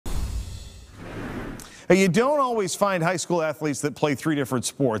You don't always find high school athletes that play 3 different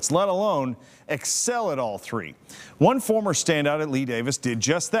sports, let alone excel at all 3. One former standout at Lee Davis did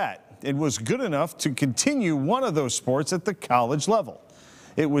just that. It was good enough to continue one of those sports at the college level.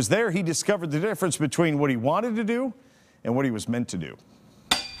 It was there he discovered the difference between what he wanted to do and what he was meant to do.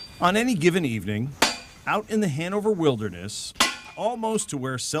 On any given evening, out in the Hanover wilderness, almost to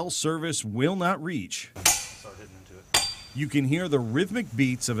where cell service will not reach, you can hear the rhythmic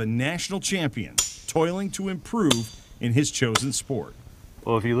beats of a national champion toiling to improve in his chosen sport.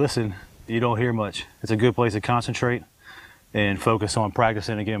 Well, if you listen, you don't hear much. It's a good place to concentrate and focus on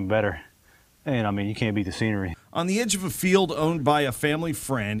practicing and getting better. And I mean, you can't beat the scenery. On the edge of a field owned by a family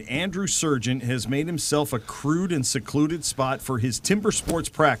friend, Andrew Sergent has made himself a crude and secluded spot for his timber sports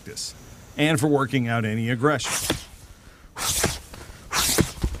practice and for working out any aggression.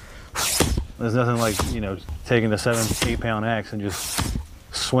 There's nothing like, taking the 7-8 pound axe and just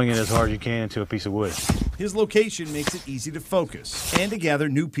swinging as hard as you can into a piece of wood. His location makes it easy to focus and to gather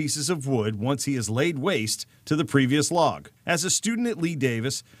new pieces of wood once he has laid waste to the previous log. As a student at Lee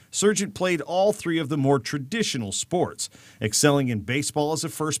Davis, Sergent played all 3 of the more traditional sports, excelling in baseball as a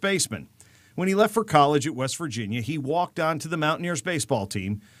first baseman. When he left for college at West Virginia, he walked on to the Mountaineers baseball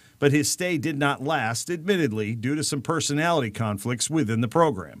team, but his stay did not last, admittedly, due to some personality conflicts within the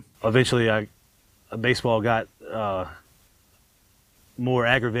program. Eventually, baseball got more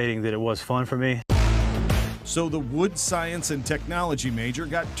aggravating than it was fun for me. So the wood science and technology major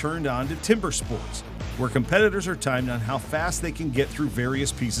got turned on to timber sports, where competitors are timed on how fast they can get through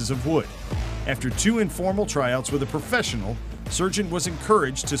various pieces of wood. After 2 informal tryouts with a professional, Sergent was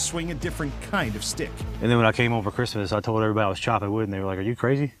encouraged to swing a different kind of stick. And then when I came home for Christmas, I told everybody I was chopping wood, and they were like, "Are you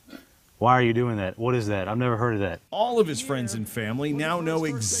crazy? Why are you doing that? What is that? I've never heard of that." All of his friends and family now know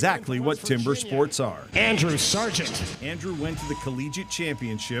exactly what timber sports are. Andrew Sergent. Andrew went to the collegiate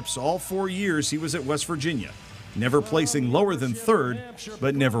championships all 4 years he was at West Virginia, never placing lower than 3rd,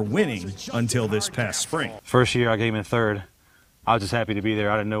 but never winning until this past spring. First year I came in 3rd. I was just happy to be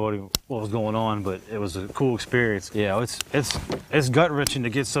there. I didn't know what was going on, but it was a cool experience. Yeah, it's gut-wrenching to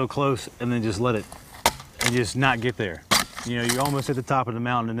get so close and then just let it, and just not get there. You're almost at the top of the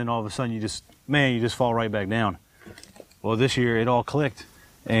mountain, and then all of a sudden you just fall right back down. Well, this year it all clicked,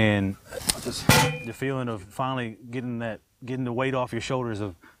 and just the feeling of finally getting the weight off your shoulders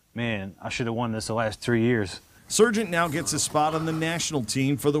of, man, I should have won this the last 3 years. Sergent now gets a spot on the national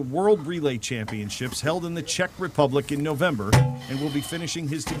team for the World Relay Championships held in the Czech Republic in November, and will be finishing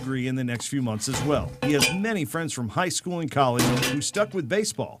his degree in the next few months as well. He has many friends from high school and college who stuck with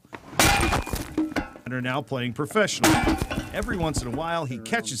baseball and are now playing professionally. Every once in a while, he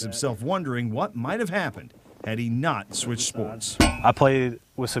catches himself wondering what might have happened had he not switched sports. I played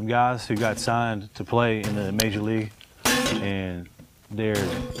with some guys who got signed to play in the major league, and they're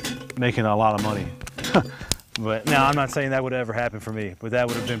making a lot of money. But now, I'm not saying that would ever happen for me, but that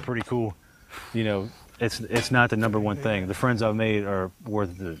would have been pretty cool. It's not the #1 thing. The friends I've made are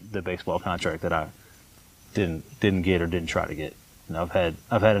worth the baseball contract that I didn't get or didn't try to get. I've had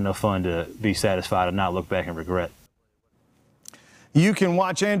enough fun to be satisfied and not look back and regret. You can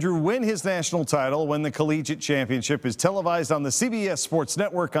watch Andrew win his national title when the Collegiate Championship is televised on the CBS Sports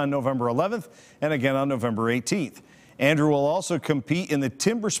Network on November 11th and again on November 18th. Andrew will also compete in the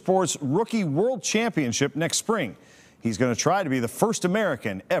Timber Sports Rookie World Championship next spring. He's going to try to be the first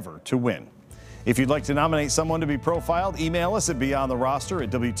American ever to win. If you'd like to nominate someone to be profiled, email us at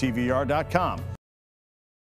beyondtheroster@WTVR.com.